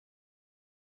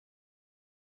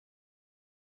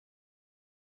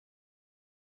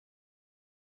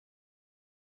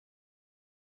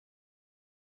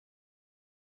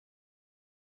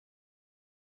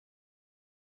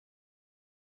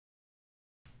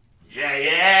Yeah,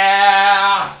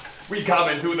 yeah! We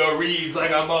coming through the reeds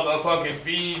like a motherfucking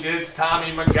fiend. It's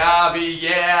Tommy McGarvey.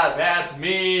 Yeah, that's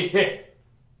me.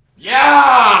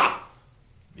 Yeah!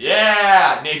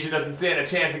 Yeah! Nature doesn't stand a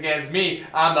chance against me.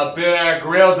 I'm the Bear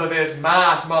Grylls of this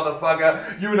Marsh,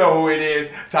 motherfucker. You know who it is.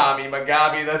 Tommy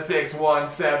McGarvey, the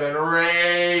 617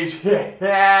 Rage.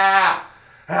 Yeah!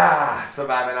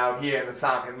 Surviving out here in the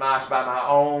sunken marsh by my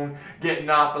own, getting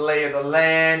off the lay of the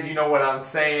land, you know what I'm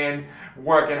saying?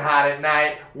 Working hard at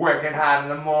night, working hard in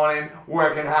the morning,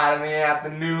 working hard in the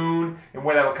afternoon, and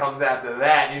whatever comes after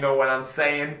that, you know what I'm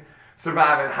saying?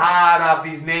 Surviving hard off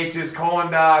these nature's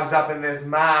corn dogs up in this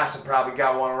marsh. I probably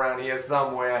got one around here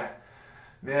somewhere.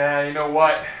 Yeah, you know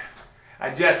what?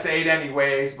 I just ate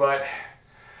anyways, but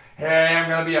here I am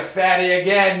gonna be a fatty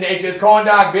again, nature's corn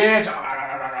dog, bitch!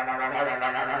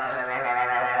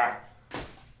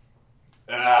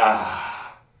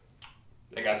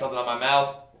 I got something on my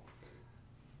mouth.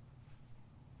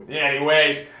 Yeah,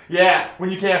 anyways, yeah,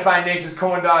 when you can't find nature's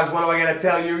corn dogs, what do I gotta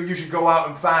tell you? You should go out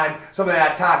and find some of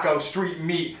that taco street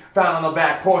meat found on the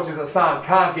back porches of San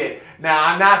Conquet. Now,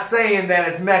 I'm not saying that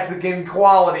it's Mexican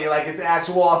quality, like it's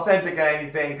actual authentic or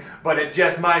anything, but it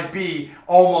just might be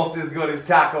almost as good as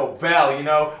Taco Bell, you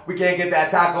know? We can't get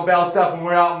that Taco Bell stuff when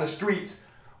we're out in the streets,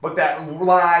 but that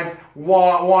live,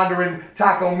 wandering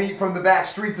taco meat from the back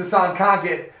streets of San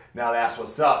Conquet, now that's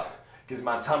what's up. Gives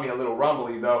my tummy a little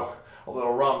rumbly, though. A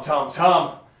little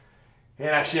rum-tum-tum.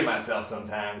 And I shit myself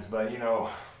sometimes, but you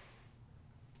know,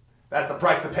 that's the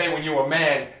price to pay when you're a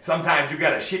man. Sometimes you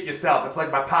gotta shit yourself. It's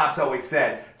like my pops always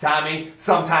said, Tommy,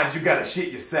 sometimes you gotta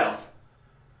shit yourself.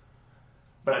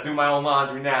 But I do my own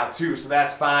laundry now too, so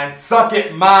that's fine. Suck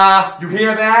it, ma! You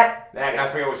hear that?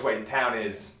 I forget which way the town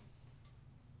is.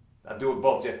 I'll do it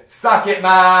both. Suck it,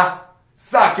 ma!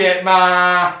 Suck it,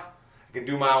 ma! I can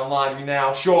do my own laundry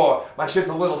now. Sure, my shit's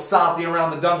a little salty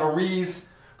around the dungarees,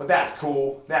 but that's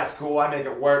cool. That's cool. I make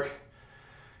it work.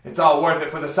 It's all worth it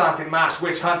for the sunken marsh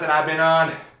witch hunt that I've been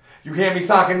on. You hear me,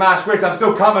 sunken marsh witch? I'm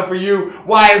still coming for you.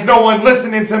 Why is no one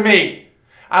listening to me?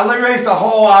 I released a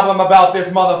whole album about this,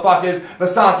 motherfuckers. The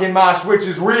sunken marsh witch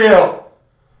is real.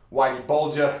 Whitey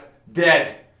Bulger,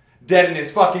 dead. Dead in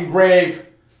his fucking grave.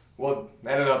 Well,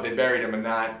 I don't know if they buried him or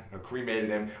not, or cremated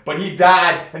him, but he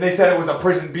died, and they said it was a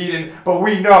prison beating, but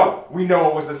we know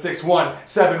it was the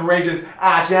 617 Rage's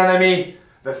arch enemy,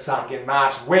 the sunken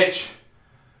marsh witch.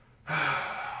 I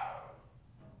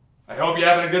hope you're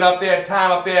having a good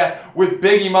time up there with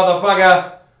Biggie,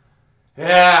 motherfucker.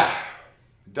 Yeah,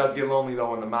 it does get lonely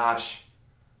though in the marsh.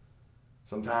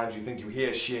 Sometimes you think you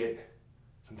hear shit,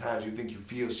 sometimes you think you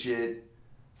feel shit,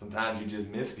 sometimes you just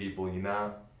miss people, you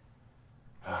know?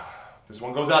 This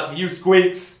one goes out to you,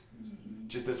 Squeaks.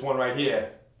 Just this one right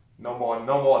here. No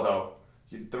more though.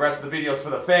 The rest of the video's for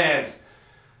the fans.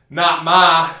 Not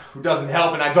Ma, who doesn't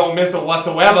help and I don't miss her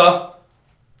whatsoever.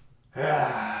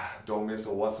 Don't miss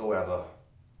her whatsoever.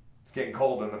 It's getting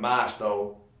cold in the marsh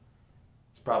though.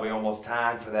 It's probably almost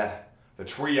time for the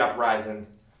tree uprising.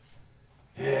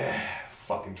 Yeah,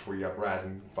 fucking tree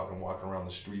uprising. Fucking walking around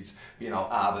the streets, being all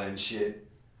arbor and shit.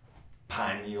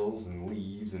 Pine needles and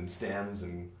leaves and stems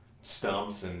and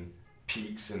stumps and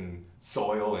peaks and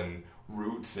soil and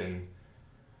roots and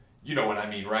you know what I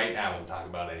mean, right? I won't talk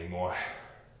about it anymore.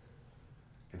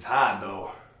 It's hard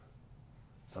though.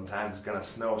 Sometimes it's gonna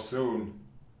snow soon.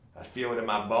 I feel it in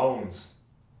my bones.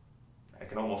 I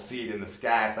can almost see it in the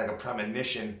sky. It's like a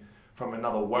premonition from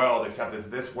another world, except it's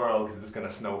this world because it's gonna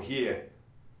snow here.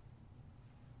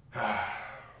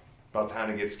 About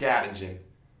time to get scavenging.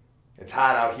 It's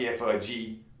hot out here for a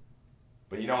G.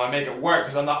 But you know I make it work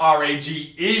because I'm the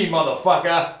R-A-G-E,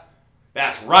 motherfucker.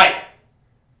 That's right.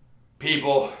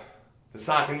 People, the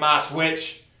sunken marsh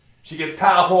witch, she gets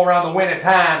powerful around the winter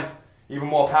time. Even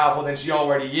more powerful than she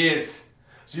already is.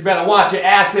 So you better watch your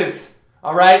asses,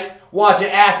 alright? Watch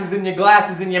your asses and your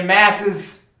glasses and your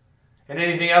masses. And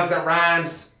anything else that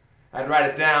rhymes, I'd write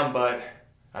it down, but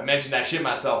I mentioned I shit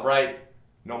myself, right?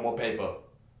 No more paper.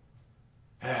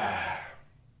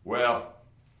 Well,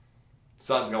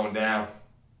 sun's going down.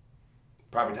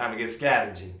 Probably time to get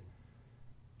scavenging.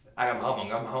 I'm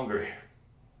hungry.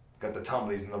 Got the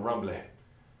tumblies and the rumbly.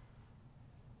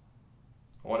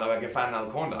 I wonder if I can find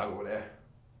another corn dog over there.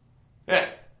 Yeah,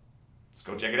 let's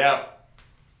go check it out.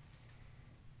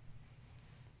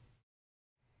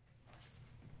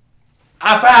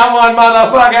 I found one,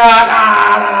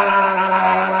 motherfucker!